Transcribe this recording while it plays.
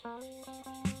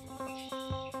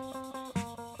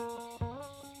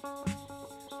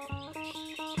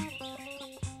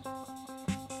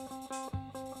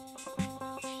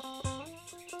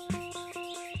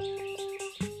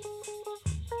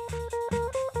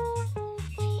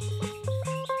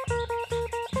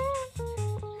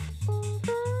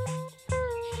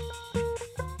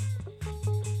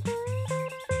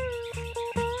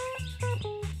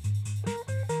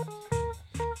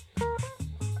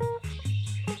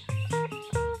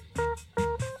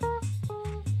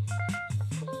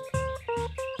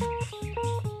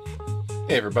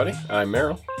Hey everybody, I'm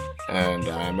Meryl, And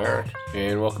I'm Eric.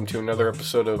 and welcome to another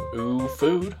episode of Ooh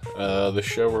Food, the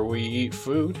show where we eat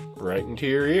food right into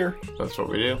your ear. That's what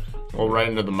we do. We'll right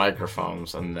into the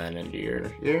microphones and then into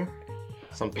your ear.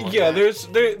 Something like Yeah,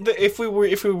 that. if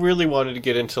we really wanted to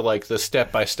get into like the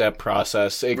step-by-step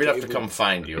process, We'd have to come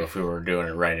find you if we were doing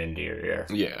it right into your ear.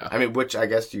 Yeah, I mean, which I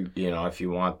guess you know, if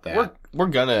you want that, we're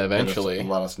gonna eventually.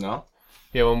 let us know.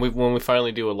 Yeah, when we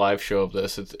finally do a live show of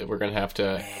this, we're gonna have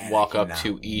to walk up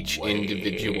to each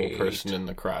individual person in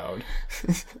the crowd.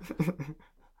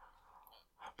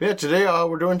 But yeah, today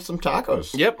we're doing some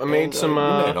tacos. Yep, I made some.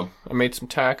 You made 'em. I made some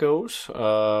tacos.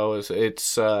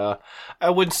 I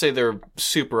wouldn't say they're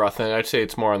super authentic. I'd say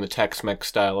it's more on the Tex-Mex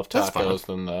style of That's tacos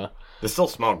than the. They still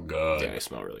smell good. Yeah, they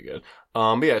smell really good.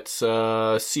 But yeah, it's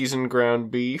seasoned ground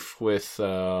beef with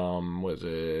what is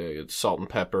it? Salt and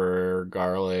pepper,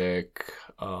 garlic,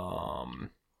 a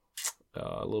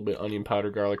little bit onion powder,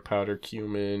 garlic powder,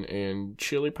 cumin, and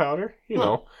chili powder. You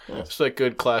know, Yes. it's like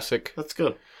good classic. That's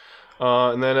good.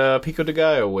 And then pico de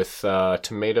gallo with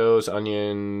tomatoes,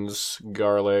 onions,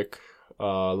 garlic,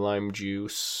 lime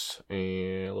juice,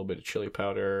 and a little bit of chili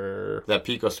powder. That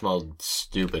pico smelled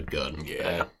stupid good.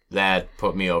 Yeah. That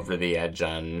put me over the edge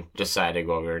on deciding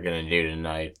what we were going to do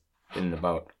tonight in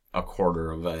about a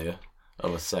quarter of a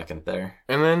second there.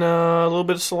 And then a little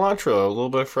bit of cilantro, a little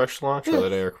bit of fresh cilantro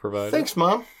that Eric provided. Thanks,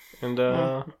 Mom. And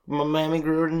My mammy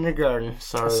grew it in the garden.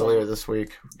 Saw it earlier this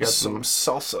week. Got some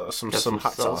salsa, some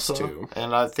hot sauce too.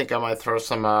 And I think I might throw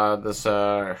some this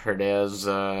Herdez,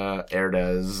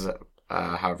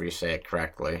 however you say it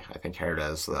correctly. I think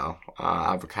Herdez though.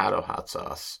 Avocado hot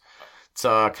sauce. It's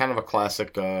kind of a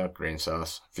classic green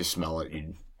sauce. If you smell it,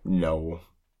 you know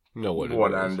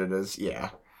what end it is.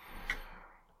 Yeah.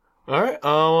 All right.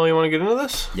 Well, you want to get into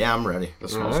this? Yeah, I'm ready.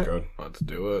 This smells good. Let's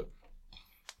do it.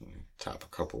 Tap a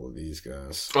couple of these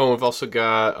guys. Oh, we've also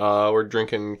got we're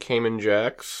drinking Cayman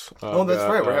Jacks. That's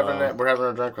right. We're having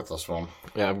a drink with this one.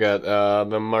 Yeah, I've got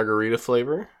the margarita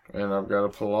flavor, and I've got a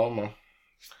Paloma,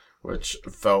 which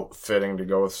felt fitting to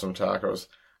go with some tacos.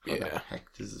 How the heck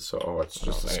is this? Oh, it's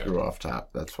just a screw off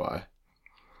top. That's why.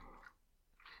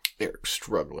 Eric's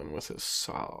struggling with his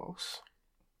sauce.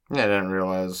 Yeah, I didn't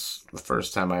realize the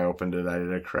first time I opened it, I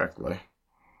did it correctly.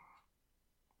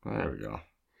 There we go.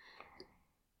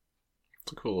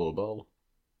 It's a cool little bottle.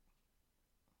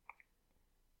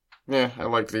 Yeah, I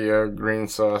like the green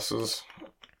sauces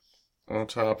on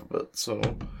top of it, so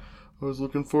I was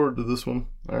looking forward to this one.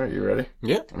 All right, you ready?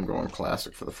 Yeah. I'm going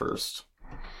classic for the first.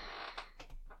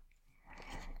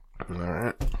 All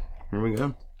right. Here we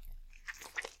go.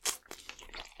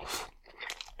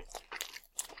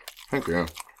 Thank you.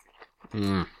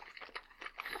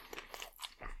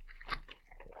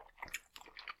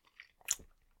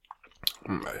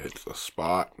 That hits the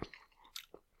spot.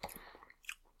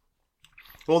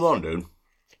 Hold on, dude.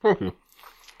 Okay.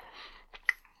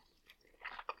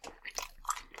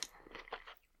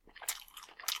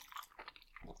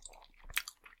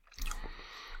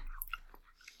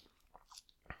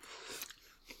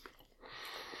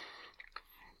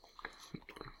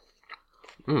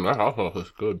 That hot sauce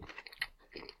is good.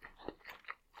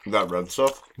 That red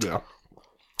stuff? Yeah.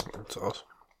 Red sauce.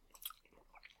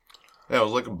 Yeah, it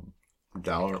was like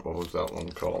 $1. What was that one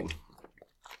called?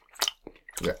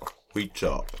 Yeah, Wheat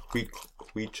Chop. Wheat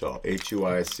Chop.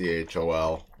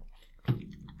 Huychol.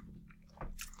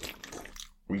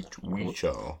 Wheat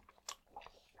Chop.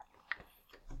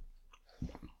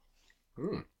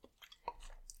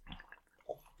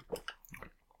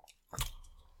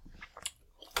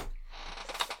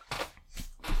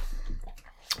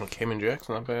 Well, Cayman Jack's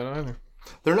not bad either.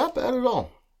 They're not bad at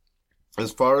all.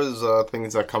 As far as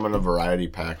things that come in a variety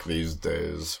pack these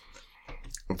days,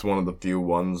 it's one of the few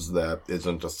ones that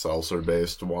isn't a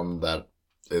seltzer-based one that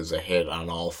is a hit on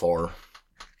all four.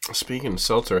 Speaking of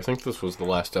seltzer, I think this was the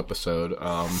last episode.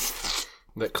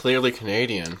 That Clearly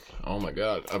Canadian. Oh my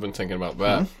god, I've been thinking about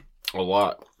that a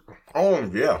lot. Oh,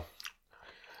 yeah.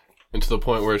 And to the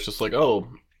point where it's just like, oh,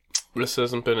 this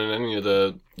hasn't been in any of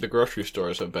the grocery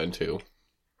stores I've been to.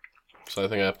 So I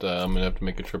think I'm gonna have to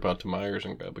make a trip out to Myers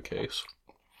and grab a case.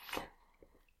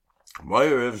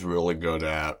 Meyer is really good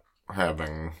at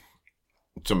having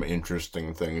some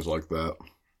interesting things like that.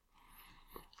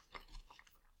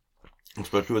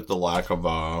 Especially with the lack of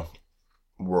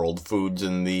world foods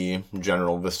in the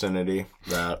general vicinity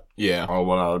that all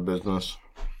went out of business.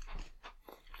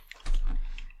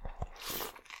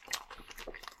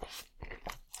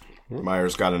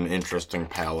 Meyer's got an interesting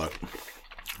palate.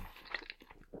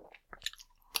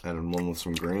 And one with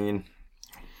some green.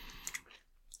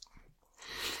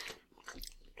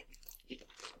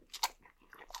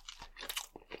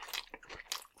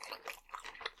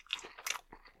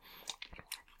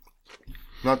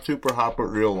 Not super hot, but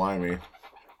real limey.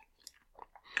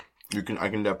 I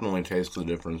can definitely taste the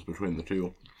difference between the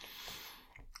two.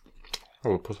 I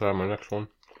will put that on my next one.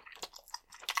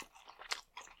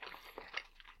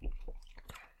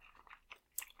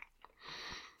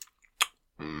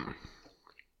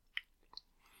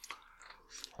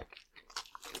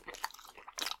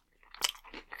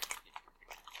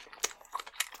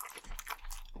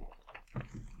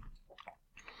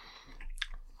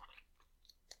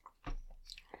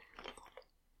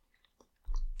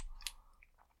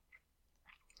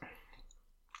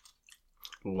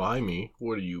 Limey?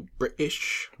 What are you,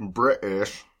 British?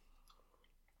 British?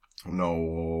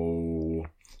 No.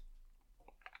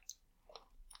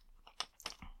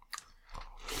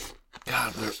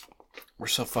 God, we're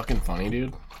so fucking funny,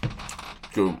 dude.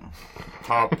 Dude,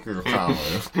 top your comedy.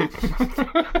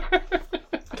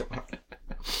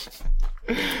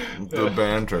 The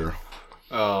banter.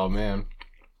 Oh, man.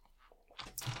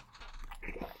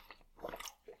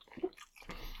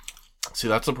 See,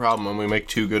 that's the problem when we make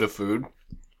too good of food.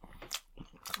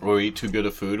 Or we eat too good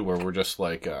of food where we're just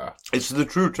like... It's the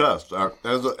true test.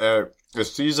 As a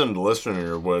seasoned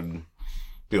listener would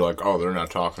be like, oh, they're not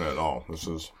talking at all.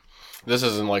 This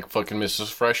isn't like fucking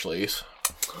Mrs. Freshly's.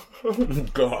 Oh,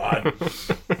 God.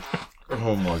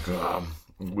 Oh, my God.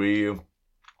 We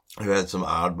have had some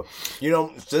odd...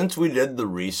 since we did the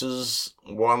Reese's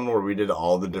one where we did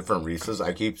all the different Reese's,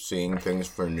 I keep seeing things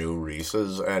for new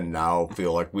Reese's and now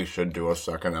feel like we should do a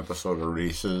second episode of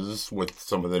Reese's with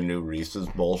some of the new Reese's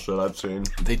bullshit I've seen.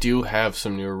 They do have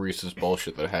some newer Reese's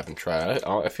bullshit that I haven't tried.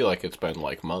 I feel like it's been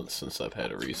like months since I've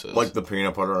had a Reese's. Like the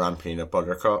peanut butter on peanut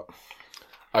butter cup.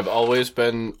 I've always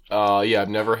been... I've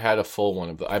never had a full one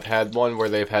of them. I've had one where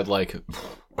they've had like...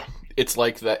 It's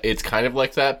like that. It's kind of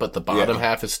like that, but the bottom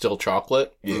half is still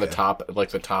chocolate. Yeah. And the top,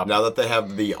 the top. Now that they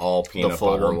have the all peanut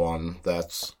butter one,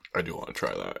 that's... I do want to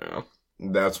try that, yeah.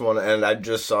 That's one, and I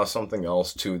just saw something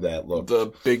else too that looked...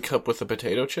 The big cup with the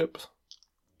potato chips?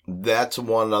 That's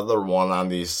one other one on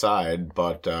the side,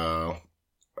 but the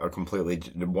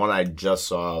one I just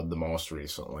saw the most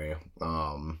recently.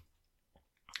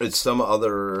 It's some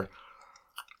other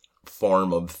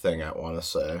form of thing, I want to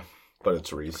say, but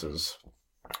it's Reese's.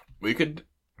 We could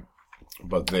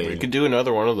do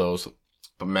another one of those.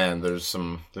 But man, there's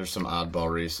some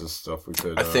oddball Reese's stuff we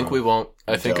could. I think we won't.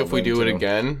 I think if we do it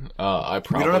again, I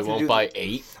probably won't buy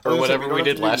 8 or whatever we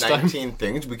did last time. 19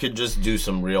 things. We could just do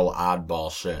some real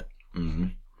oddball shit. Mm-hmm.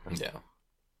 Yeah.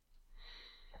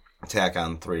 Tack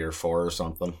on 3 or 4 or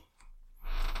something.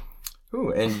 Ooh,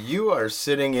 and you are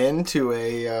sitting into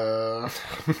a...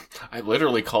 I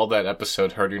literally called that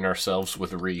episode Hurting Ourselves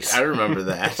with Reese. I remember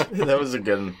that. That was a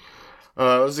good... it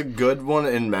was a good one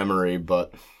in memory,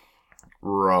 but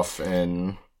rough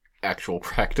in... actual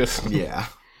practice. Yeah.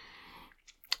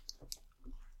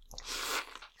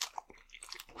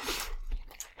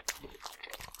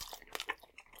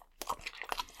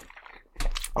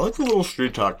 I like the little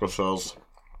street taco shells.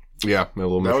 Yeah, that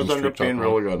was ended up being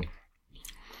really good.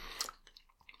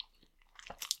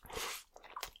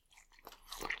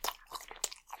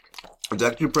 It's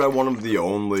actually probably one of the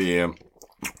only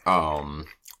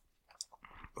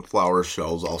flour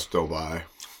shells I'll still buy.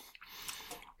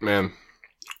 Man.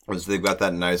 Because they've got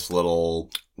that nice little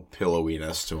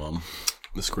pillowiness to them.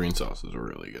 The green sauces are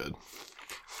really good.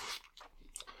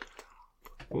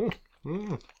 Ooh.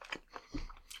 Mm.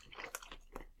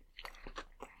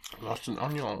 Lost an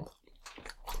onion.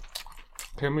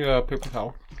 Give me a paper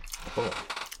towel. Oh.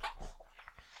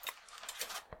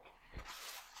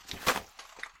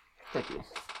 Thank you.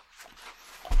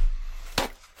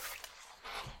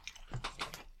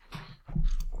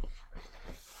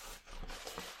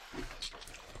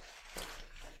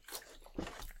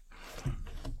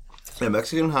 Yeah,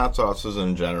 Mexican hot sauces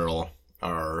in general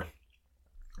are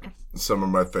some of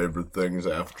my favorite things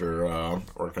after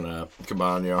working at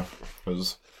Cabana,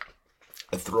 because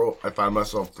I find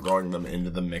myself throwing them into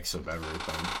the mix of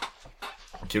everything.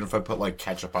 Even if I put like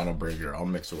ketchup on a burger, I'll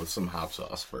mix it with some hot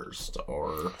sauce first,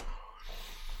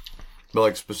 but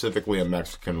like specifically a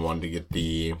Mexican one to get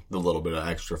the little bit of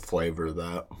extra flavor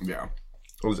that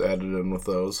was added in with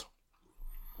those.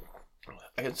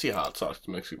 I can see hot sauce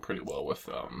mixing pretty well with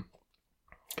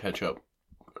ketchup.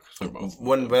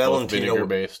 When Valentina vinegar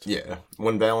based. Yeah.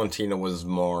 When Valentina was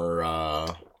more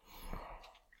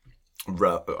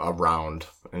around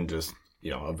and just,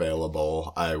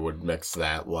 available, I would mix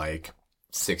that like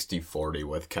 60-40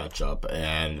 with ketchup,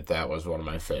 and that was one of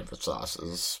my favorite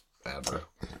sauces ever.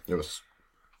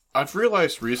 I've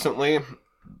realized recently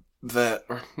that,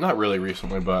 or not really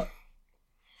recently, but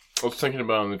I was thinking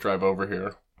about it on the drive over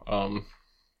here,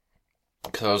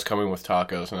 because I was coming with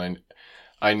tacos, and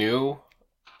I knew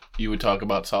you would talk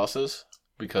about sauces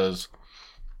because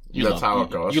That's how it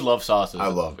goes. You love sauces. I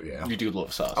love it, yeah. You do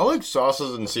love sauces. I like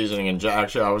sauces and seasoning, and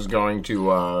actually, I was going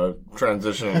to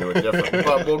transition into a different,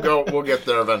 but we'll get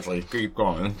there eventually. Keep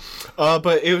going.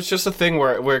 But it was just a thing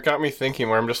where it got me thinking.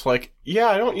 Where I'm just like, yeah,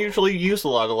 I don't usually use a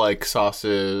lot of like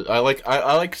sauces.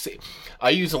 I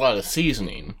use a lot of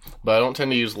seasoning, but I don't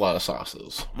tend to use a lot of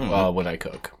sauces when I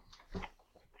cook.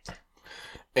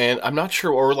 And I'm not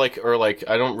sure, I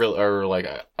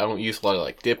don't use a lot of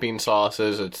like dipping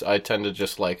sauces. I tend to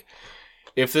just like,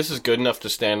 if this is good enough to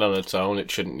stand on its own,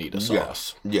 it shouldn't need a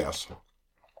sauce. Yeah. Yes,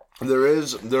 there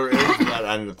is that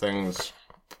end of things.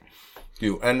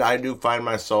 And I do find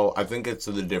myself. I think it's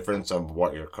the difference of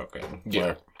what you're cooking. Yeah.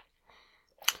 Like,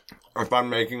 if I'm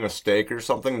making a steak or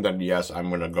something, then yes, I'm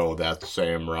gonna go that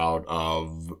same route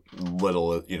of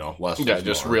little, less. Yeah,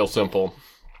 just real simple.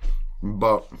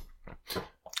 But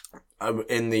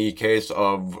in the case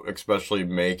of especially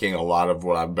making a lot of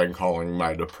what I've been calling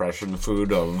my depression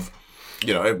food of,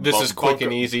 this is quick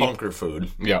and easy bunker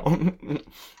food. Yeah.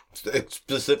 It's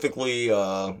specifically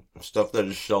stuff that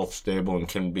is shelf stable and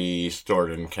can be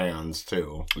stored in cans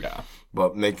too. Yeah.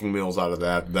 But making meals out of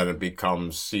that, then it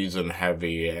becomes season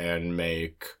heavy and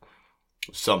make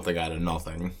something out of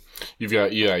nothing. You've got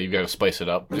to spice it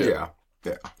up. Yeah.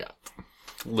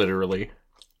 Literally.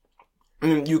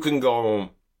 You can go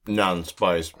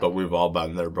non-spiced, but we've all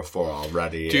been there before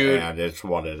already, dude, and it's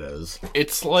what it is.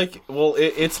 It's like,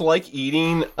 it's like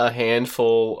eating a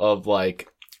handful of like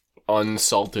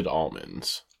unsalted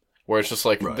almonds, where it's just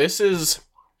like, this is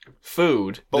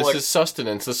food, but this is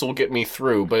sustenance, this will get me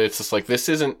through, but it's just like, this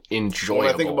isn't enjoyable.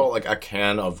 When I think about like a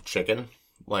can of chicken,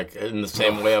 like in the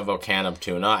same way of a can of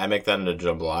tuna, I make that into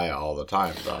jambalaya all the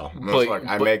time, though.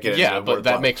 I make it. Yeah, but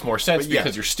that makes more sense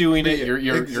because you're stewing it,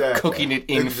 you're cooking it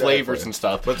in flavors and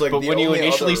stuff. But when you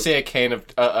initially say a can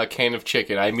of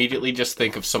chicken, I immediately just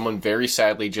think of someone very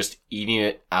sadly just eating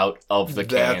it out of the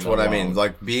can. That's what I mean.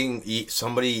 Like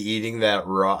somebody eating that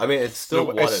raw. I mean, it's still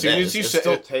what it is. It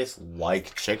still tastes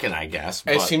like chicken, I guess.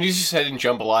 As soon as you said in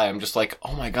jambalaya, I'm just like,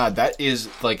 oh my god, that is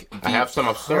like the I have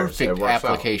some perfect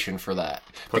application for that.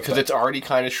 Because it's already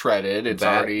kind of shredded. It's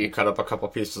already cut up a couple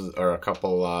pieces or a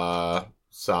couple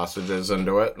sausages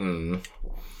into it and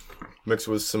mix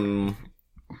with some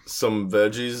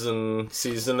veggies and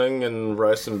seasoning and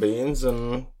rice and beans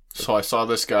and. So I saw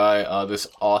this guy, this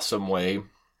awesome way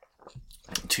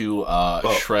to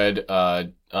shred.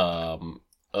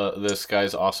 This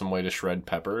guy's awesome way to shred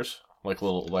peppers, like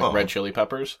little red chili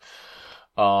peppers.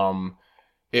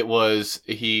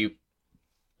 He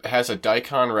has a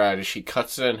daikon radish. He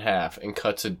cuts it in half and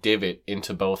cuts a divot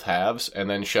into both halves, and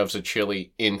then shoves a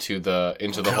chili into the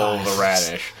hole of the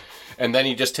radish, and then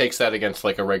he just takes that against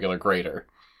like a regular grater.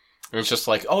 And it's just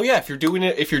like, oh yeah, if you're doing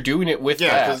it with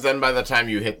that, because then by the time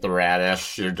you hit the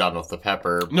radish, you're done with the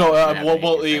pepper. No, it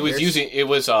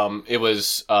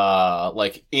was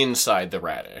like inside the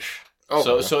radish.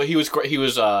 Okay. So he was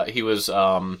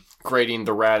grating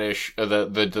the radish,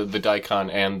 the daikon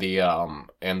and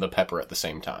the pepper at the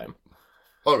same time.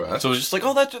 Okay. So it was just like,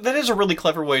 oh, that is a really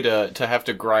clever way to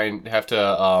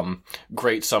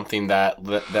grate something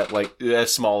that like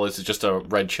as small as just a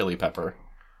red chili pepper.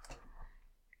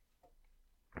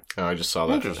 Oh, I just saw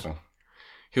that. Interesting.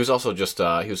 He was also just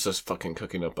fucking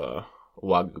cooking up a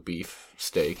Wagyu beef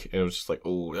steak, and it was just like,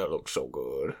 oh, that looks so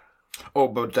good. Oh,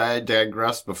 but I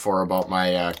digressed before about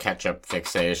my ketchup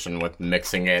fixation with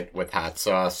mixing it with hot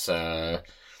sauce.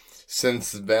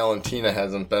 Since Valentina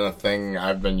hasn't been a thing,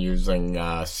 I've been using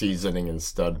seasoning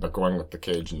instead, but going with the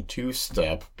Cajun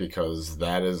two-step because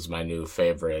that is my new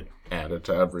favorite added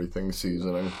to everything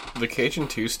seasoning. The Cajun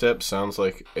two-step sounds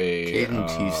like a Cajun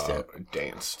two-step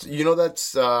dance. You know,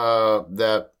 that's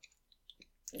that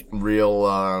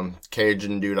real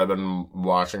Cajun dude I've been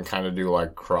watching kind of do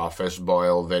like crawfish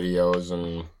boil videos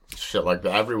and shit like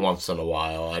that. Every once in a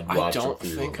while I'd watch a few of them.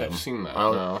 I don't think I've seen that.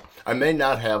 No. I may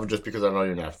not have just because I know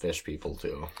you're not fish people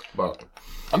too. But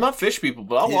I'm not fish people,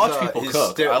 but I'll watch people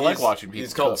cook. I like watching people cook.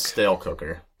 He's called Stale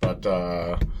Cooker. But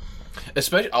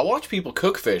especially I'll watch people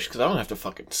cook fish because I don't have to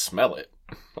fucking smell it.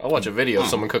 I'll watch a video of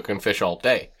someone cooking fish all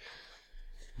day.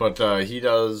 But he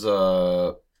does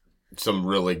some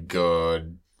really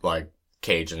good like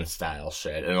Cajun style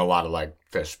shit and a lot of like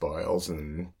fish boils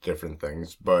and different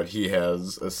things. But he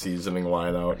has a seasoning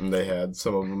line out, and they had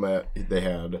some of them they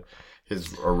had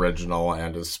his original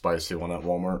and his spicy one at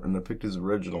Walmart, and I picked his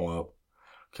original up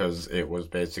because it was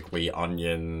basically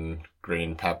onion,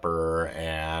 green pepper,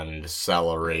 and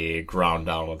celery ground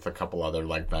down with a couple other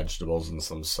like vegetables and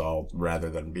some salt,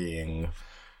 rather than being,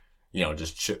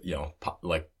 just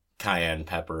like cayenne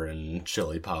pepper and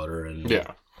chili powder and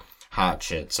Yeah. hot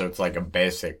shit. So it's like a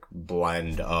basic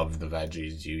blend of the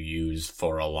veggies you use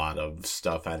for a lot of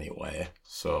stuff anyway.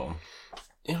 So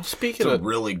You know, it's speaking a of...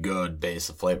 really good base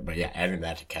of flavor. But yeah, adding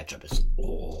that to ketchup is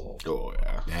Oh,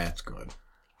 yeah. that's good.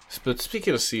 But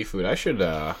speaking of seafood, I should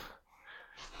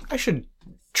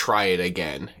try it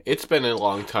again. It's been a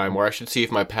long time where I should see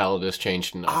if my palate has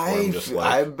changed enough. Where I'm just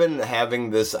like, I've been having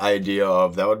this idea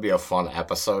of that would be a fun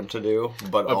episode to do,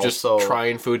 but of just also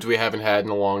trying foods we haven't had in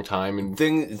a long time. And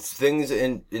things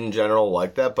in general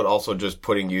like that, but also just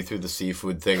putting you through the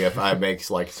seafood thing. If I make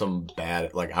like some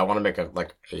bad, like I want to make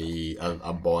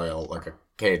a boil, like a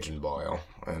Cajun boil,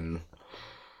 and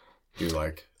do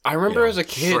like I remember as a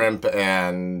kid, shrimp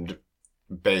and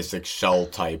basic shell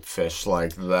type fish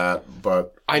like that.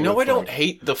 But I know I with, don't like,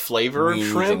 hate the flavor of wheat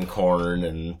shrimp. and corn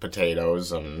and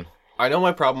potatoes and I know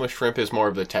my problem with shrimp is more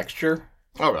of the texture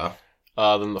okay.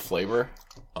 than the flavor.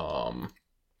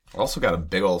 Also got a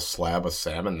big old slab of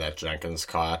salmon that Jenkins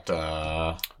caught.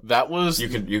 That was You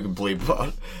could bleep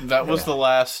on. that was the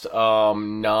last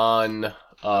non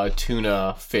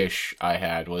tuna fish I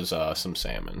had was some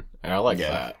salmon, and I like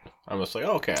Yeah. that. I'm just like,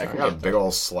 okay, I I can got a get big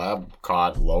old slab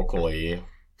caught locally.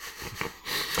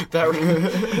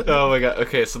 that. Oh my god.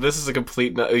 Okay, so this is a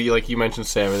complete like you mentioned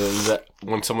salmon, and that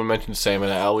when someone mentions salmon,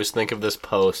 I always think of this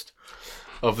post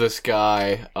of this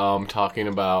guy talking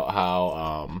about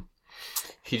how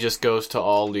he just goes to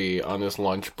Aldi on his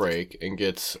lunch break and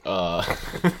gets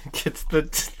gets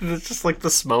the just like the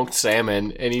smoked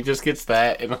salmon, and he just gets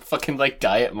that in a fucking like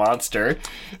Diet Monster,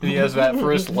 and he has that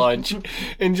for his lunch.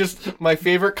 And just my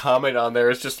favorite comment on there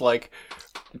is just like,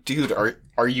 dude,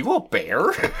 are you a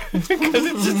bear? Because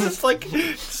it's just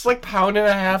like pound and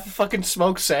a half of fucking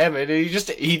smoked salmon, and he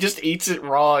just eats it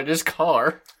raw in his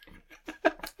car.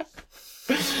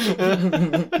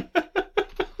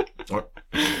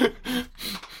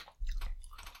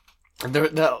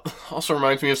 That also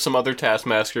reminds me of some other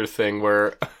Taskmaster thing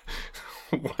where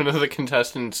one of the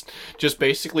contestants just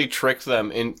basically tricked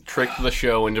the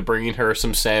show into bringing her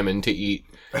some salmon to eat.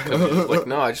 'Cause she's like,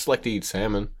 no, I just like to eat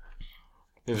salmon.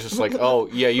 It's just like, oh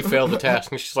yeah, you failed the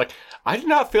task, and she's like, I did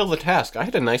not fail the task. I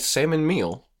had a nice salmon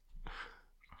meal.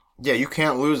 Yeah, you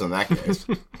can't lose in that case.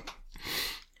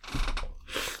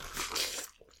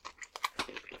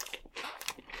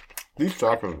 These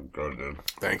tacos are good, dude.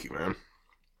 Thank you, man.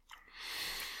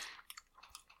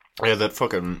 Yeah,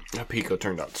 that pico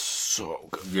turned out so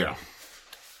good. Yeah.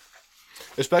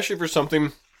 Especially for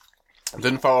something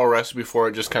didn't follow a recipe for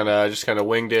it, just kind of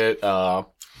winged it.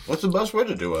 What's the best way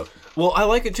to do it? Well, I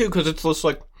like it too because it's just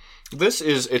like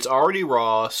it's already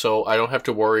raw, so I don't have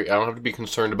to worry. I don't have to be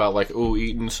concerned about like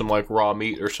eating some like raw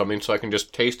meat or something. So I can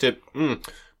just taste it,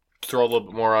 throw a little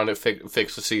bit more on it,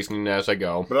 fix the seasoning as I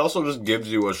go. But it also just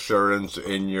gives you assurance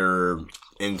in your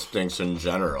instincts in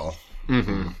general.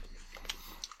 Mm-hmm.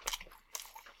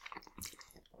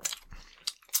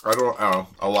 I don't know.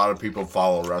 A lot of people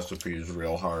follow recipes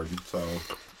real hard, so...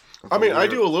 I mean, I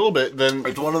do a little bit, then...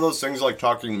 It's one of those things like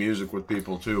talking music with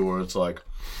people, too, where it's like,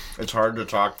 it's hard to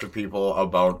talk to people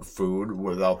about food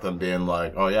without them being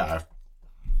like, oh yeah,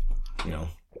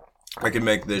 I can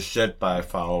make this shit by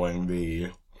following the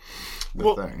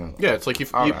thing. Yeah, it's like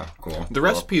Cool. The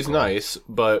recipe's nice,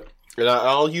 but and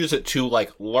I'll use it to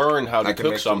like learn how to I can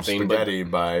cook make some something. spaghetti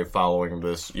by following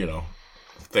this,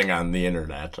 thing on the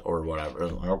internet or whatever.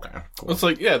 Like, okay, cool. It's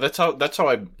like, yeah, that's how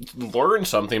I learn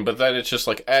something. But then it's just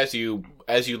like as you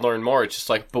learn more, it's just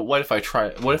like, but what if I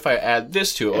add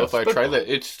this to it? What if I try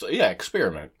that? It's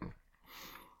experiment.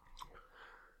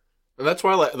 And that's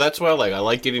why I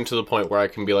like getting to the point where I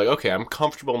can be like, okay, I'm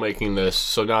comfortable making this,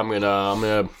 so now I'm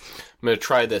gonna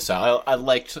try this out. I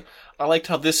liked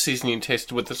how this seasoning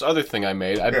tasted with this other thing I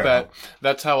made. I bet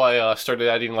that's how I started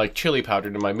adding like chili powder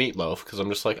to my meatloaf, because I'm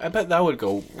just like, I bet that would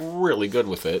go really good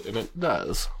with it, and it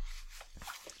does.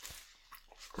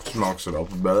 Smokes it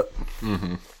up a bit.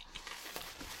 Mm-hmm.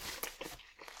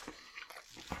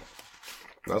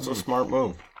 That's a smart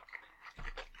move.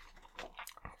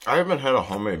 I haven't had a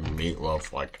homemade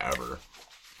meatloaf like ever.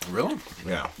 Really?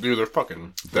 Yeah. Dude, they're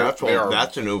fucking... That's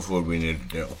a new food we need to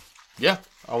do. Yeah,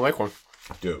 I'll make one.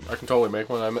 Dude. I can totally make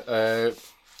one. I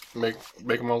make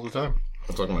them all the time.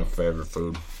 That's like my favorite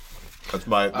food. That's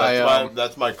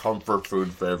my comfort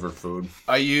food, favorite food.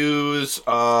 I use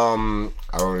I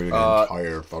don't eat an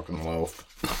entire fucking loaf.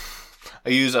 I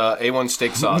use A1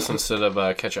 steak sauce instead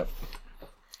of ketchup.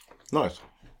 Nice.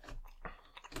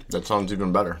 That sounds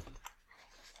even better.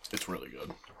 It's really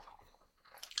good.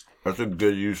 That's a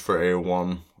good use for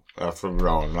A1 after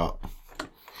growing up.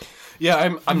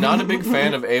 Yeah, I'm not a big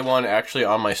fan of A1 actually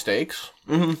on my steaks.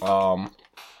 Mm-hmm.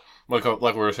 like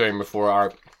we were saying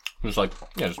before, just like,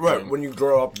 yeah, just Right. plain. When you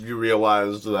grow up, you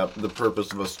realize that the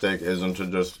purpose of a steak isn't to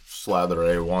just slather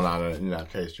A1 on it and not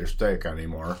taste your steak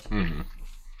anymore. Mm-hmm.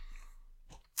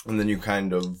 And then you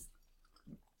kind of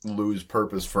lose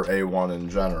purpose for A1 in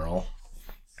general.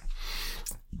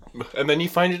 And then you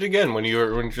find it again when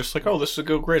you're just like, oh, this would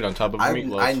go great on top of a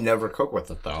meatloaf. I never cook with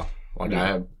it though. Like Yeah. I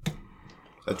have,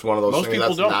 it's one of those Most things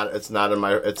people that's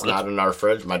don't. not in our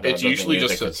fridge. My dad It's doesn't usually use it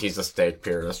just a- 'cause he's a steak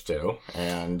purist too,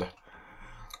 and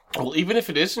Well, even if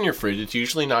it is in your fridge, it's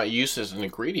usually not used as an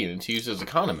ingredient. It's used as a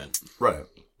condiment. right.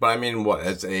 But I mean, what?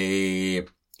 It's a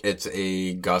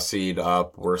gussied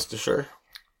up Worcestershire.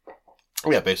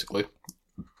 Yeah, basically.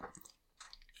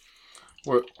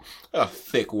 Or a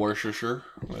thick Worcestershire.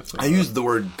 I used the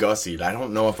word gussied. I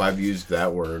don't know if I've used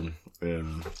that word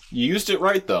in You used it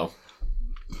right, though.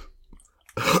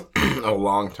 a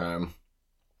long time.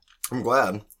 I'm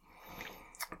glad.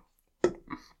 Oh,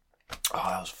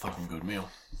 that was a fucking good meal.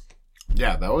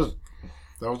 Yeah, that was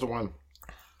the one.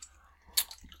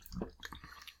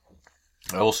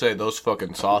 I will say, those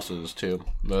fucking sauces, too.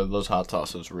 Those hot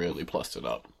sauces really plussed it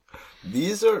up.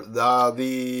 These are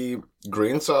the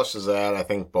green sauces at I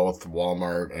think both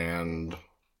Walmart and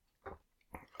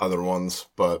other ones,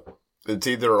 but it's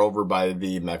either over by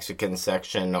the Mexican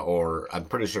section or I'm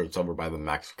pretty sure it's over by the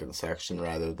Mexican section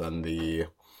rather than the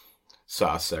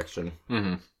sauce section.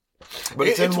 Mm-hmm. But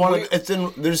It's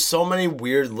there's so many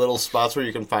weird little spots where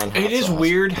you can find hot It is sauce.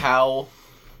 weird how...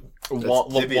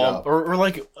 divvied up. or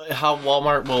like how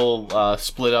Walmart will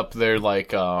split up their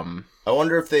like I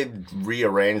wonder if they've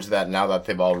rearranged that now that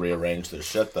they've all rearranged their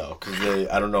shit though, because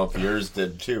I don't know if yours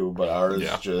did too, but ours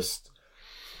just.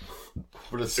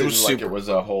 But it seemed like it was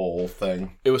a whole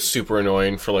thing. It was super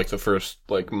annoying for like the first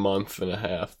like month and a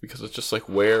half because it's just like,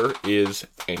 where is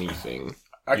anything?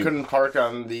 I couldn't park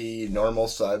on the normal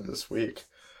side this week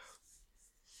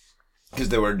because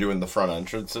they were doing the front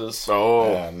entrances.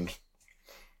 Oh. And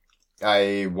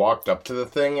I walked up to the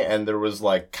thing and there was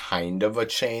like kind of a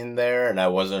chain there and I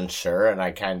wasn't sure and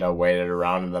I kind of waited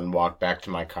around and then walked back to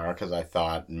my car because I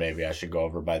thought maybe I should go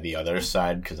over by the other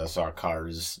side because I saw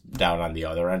cars down on the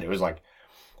other end. It was like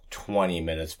 20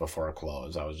 minutes before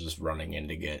close. I was just running in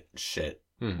to get shit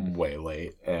way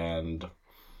late and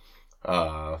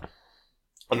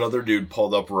another dude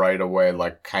pulled up right away,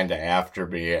 like kind of after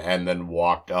me, and then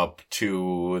walked up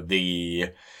to the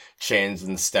chains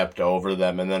and stepped over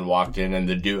them and then walked in, and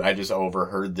I just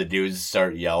overheard the dudes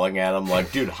start yelling at him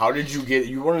like, dude, how did you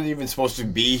you weren't even supposed to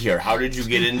be here. How did you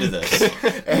get into this?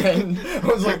 And I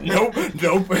was like, nope,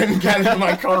 and got into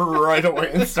my car right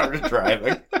away and started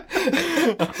driving.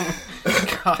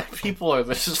 God, people are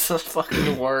this is the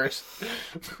fucking worst.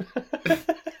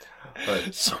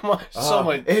 But, so much.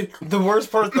 The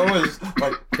worst part though is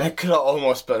like that could have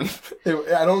almost been.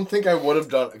 I don't think I would have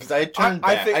done it because I turned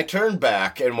back. I turned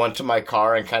back and went to my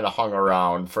car and kind of hung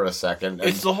around for a second.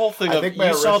 It's the whole thing of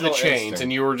you saw the chains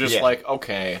and you were just like,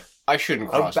 okay, I shouldn't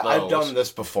cross those. I've done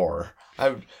this before.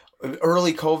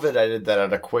 Early COVID, I did that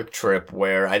at a quick trip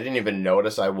where I didn't even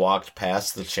notice I walked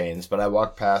past the chains, but I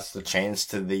walked past the chains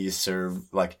to the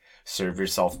serve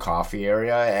yourself coffee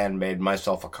area and made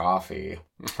myself a coffee.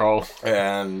 Oh.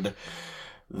 And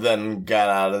then got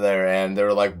out of there and they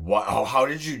were like, "What? Oh, how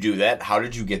did you do that? How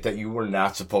did you get that? You were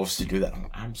not supposed to do that."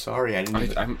 I'm sorry. I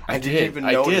didn't even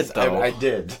notice. I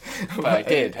did. But I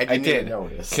did. I didn't even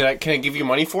notice. Can I give you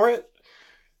money for it?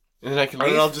 And then I can leave?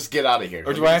 And I'll just get out of here.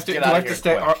 Or do I have to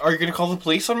stay? Are you going to call the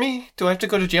police on me? Do I have to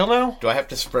go to jail now? Do I have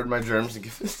to spread my germs and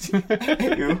give this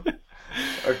to you?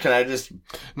 Or can I just...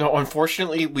 No,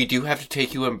 unfortunately, we do have to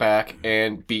take you in back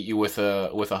and beat you with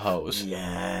a hose.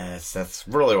 Yes, that's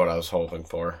really what I was hoping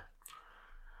for.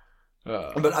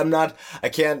 But I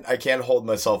can't hold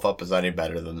myself up as any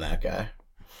better than that guy.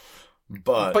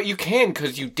 But you can,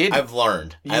 because you did. I've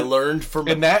learned. I learned from...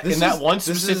 In that one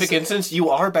specific instance, you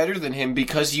are better than him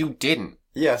because you didn't.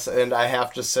 Yes, and I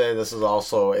have to say this is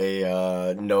also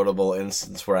a notable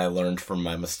instance where I learned from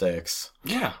my mistakes.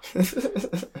 Yeah.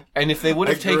 And if they would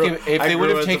have taken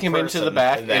him into the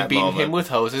back and beaten him with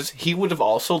hoses, he would have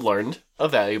also learned a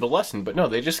valuable lesson. But no,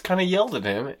 they just kind of yelled at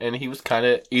him, and he was kind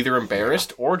of either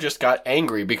embarrassed or just got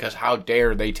angry because how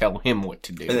dare they tell him what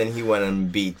to do. And then he went and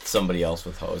beat somebody else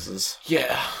with hoses.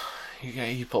 Yeah.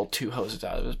 He pulled 2 hoses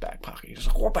out of his back pocket. He just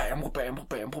like, whoop-bam, whoop-bam,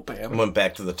 whoop-bam, whoop-bam. Went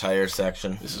back to the tire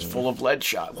section. This is full of lead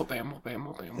shot. Whoop-bam, whoop-bam,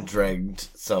 whoop-bam. Dragged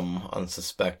some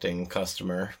unsuspecting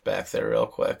customer back there real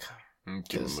quick.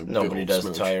 Because nobody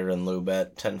does tire and lube at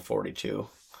 1042.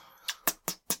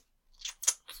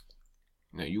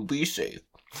 Now you be safe.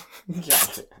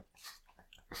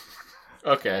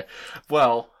 Okay.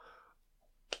 Well,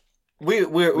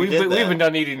 we've been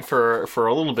done eating for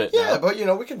a little bit now. Yeah, but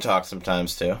we can talk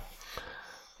sometimes too.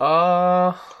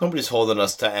 Nobody's holding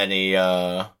us to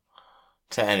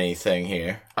anything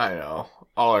here. I know.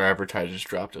 All our advertisers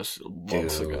dropped us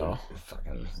months ago.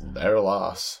 Fucking their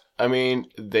loss. I mean,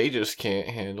 they just can't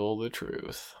handle the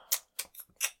truth.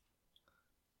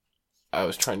 I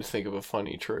was trying to think of a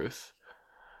funny truth.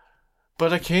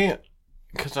 But I can't,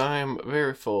 because I'm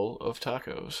very full of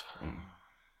tacos.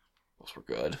 Those were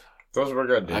good. Those were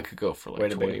good, dude. I could go for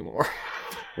like 20 more.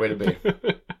 Way to be.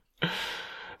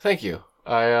 Thank you.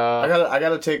 I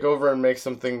gotta take over and make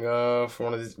something for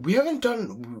one of these. We haven't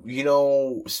done,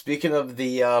 speaking of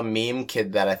the meme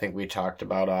kid that I think we talked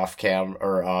about off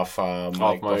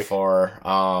mic before.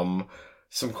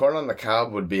 Some corn on the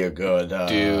cob would be a good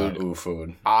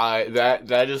food.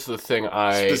 That is the thing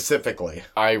specifically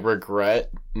I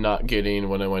regret not getting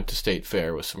when I went to State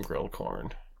Fair with some grilled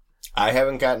corn. I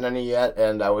haven't gotten any yet,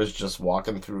 and I was just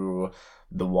walking through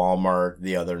the Walmart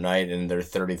the other night, and they're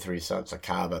 33 cents a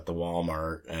cob at the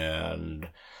Walmart, and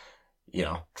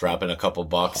dropping a couple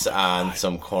bucks on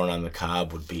some corn on the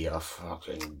cob would be a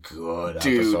fucking good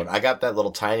episode. I got that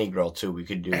little tiny grill too. We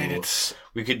could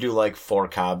do like 4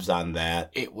 cobs on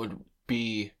that. It would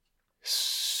be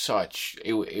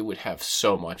it would have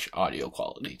so much audio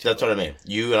quality. That's what I mean.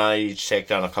 You and I each take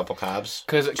down a couple cobs.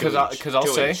 Because I'll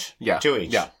say, yeah, 2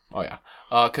 each. Yeah. Oh yeah.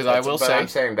 Because I will say, I'm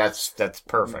saying that's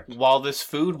perfect. While this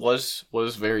food was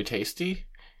very tasty,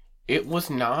 it was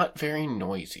not very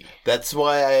noisy. That's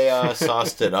why I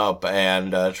sauced it up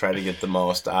and try to get the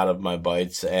most out of my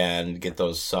bites and get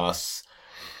those sauce.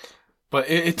 But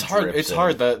it's hard. It's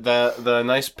hard. The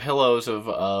nice pillows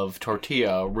of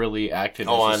tortilla really acted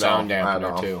as a sound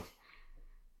dampener too.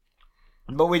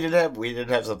 But we did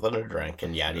have something to drink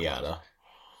and yada yada.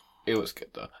 It was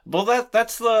good though. Well,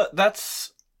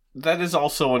 that is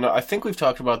also I think we've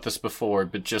talked about this before,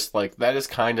 but just like that is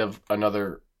kind of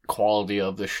another quality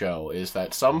of the show is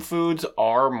that some foods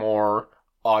are more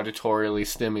auditorily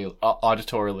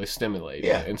stimulating,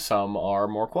 and some are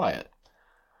more quiet.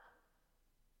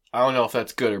 I don't know if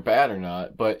that's good or bad or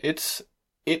not, but it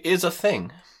is a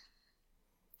thing.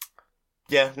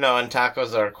 Yeah, no, and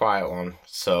tacos are a quiet one,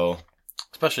 so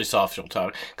especially soft shell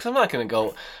tacos. Because I'm not gonna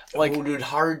go like, oh, dude,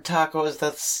 hard tacos.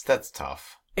 That's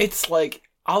tough. It's like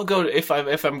I'll go to, if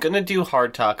I'm gonna do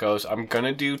hard tacos, I'm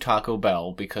gonna do Taco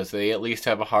Bell because they at least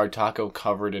have a hard taco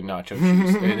covered in nacho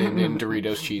cheese and in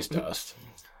Doritos cheese dust.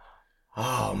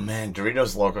 Oh man,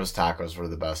 Doritos Locos Tacos were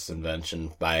the best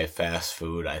invention by fast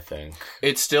food, I think.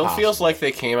 It still feels like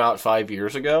they came out 5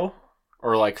 years ago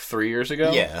or like 3 years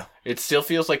ago. Yeah. It still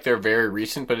feels like they're very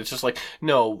recent, but it's just like,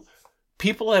 no,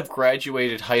 people have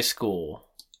graduated high school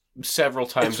several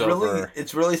times over.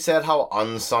 It's really sad how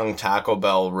unsung Taco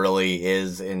Bell really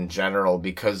is in general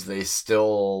because they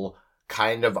still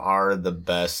kind of are the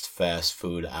best fast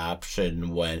food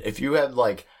option if you had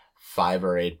like $5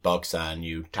 or $8 on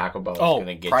you, Taco Bell is going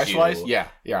to get price-wise? Yeah.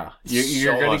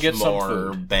 You're going to get more some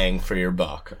food. Bang for your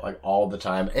buck, like all the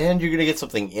time, and you're going to get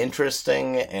something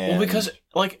interesting. And because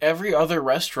like every other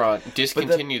restaurant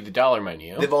discontinued the dollar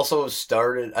menu. They've also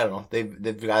started. I don't know.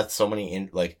 They've got so many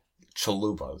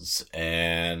chalupas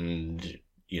and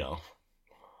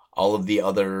all of the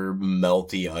other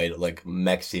melty items like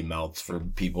Mexi Melts for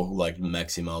people who like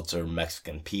Mexi Melts or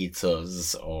Mexican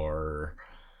pizzas or.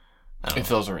 If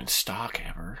those are in stock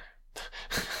ever.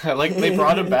 Like, they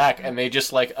brought them back, and they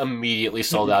just, like, immediately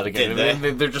sold out again.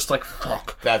 They're just like,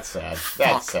 fuck. That's sad.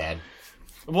 That's sad.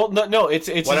 Well, no, it's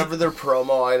whatever their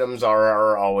promo items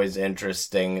are always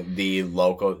interesting. The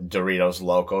Doritos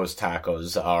Locos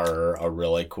Tacos are a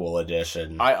really cool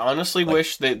addition. I honestly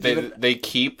wish they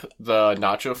keep the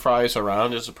nacho fries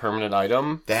around as a permanent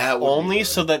item. That would only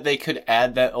so that they could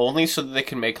add that. Only so that they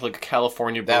can make like a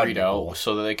California burrito, cool.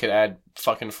 So that they could add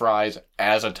fucking fries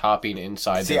as a topping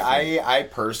inside. See, I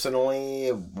personally,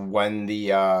 when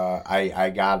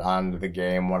I got onto the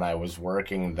game when I was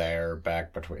working there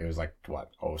back between, it was like,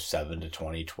 what, 2007 to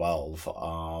 2012.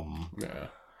 Yeah.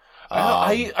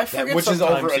 I forget which is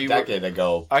over a decade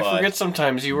ago. I forget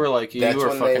sometimes you were like, you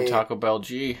were fucking Taco Bell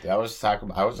G. I was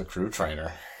a crew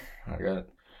trainer. I got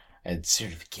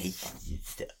certification and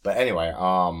stuff. But anyway,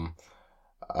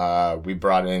 we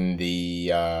brought in the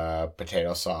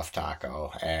potato soft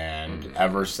taco, and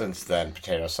ever since then,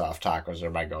 potato soft tacos are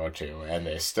my go-to, and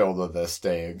they still to this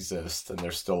day exist, and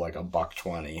they're still like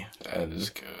 $1.20. That is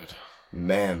good.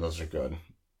 Man, those are good.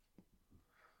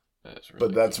 That is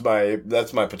really but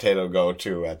that's my potato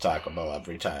go-to at Taco Bell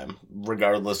every time,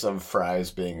 regardless of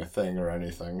fries being a thing or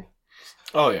anything.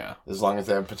 Oh yeah, as long as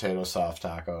they have potato soft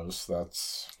tacos,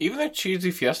 that's even the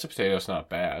cheesy Fiesta potato is not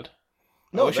bad.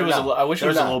 No, I wish it was. I wish it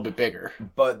was a little bit bigger.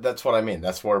 But that's what I mean.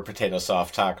 That's where Potato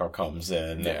Soft Taco comes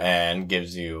in and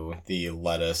gives you the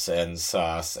lettuce and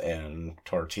sauce and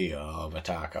tortilla of a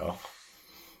taco.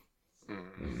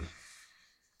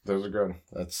 Those are good.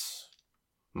 That's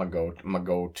my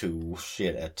go-to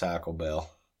shit at Taco Bell.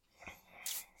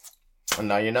 And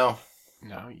now you know.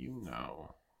 Now you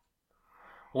know.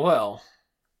 Well,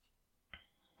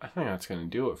 I think that's going to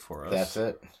do it for us. That's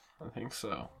it. I think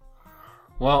so.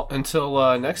 Well,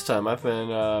 until next time, I've been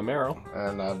Meryl.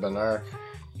 And I've been Eric.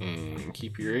 And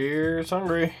keep your ears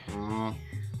hungry. Oh,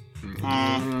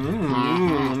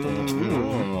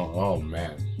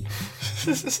 man.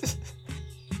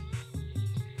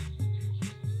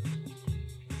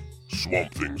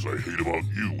 Swamp Things I Hate About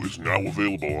You is now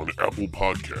available on Apple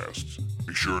Podcasts.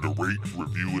 Be sure to rate,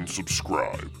 review, and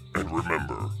subscribe. And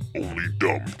remember, only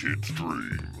dumb kids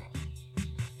dream.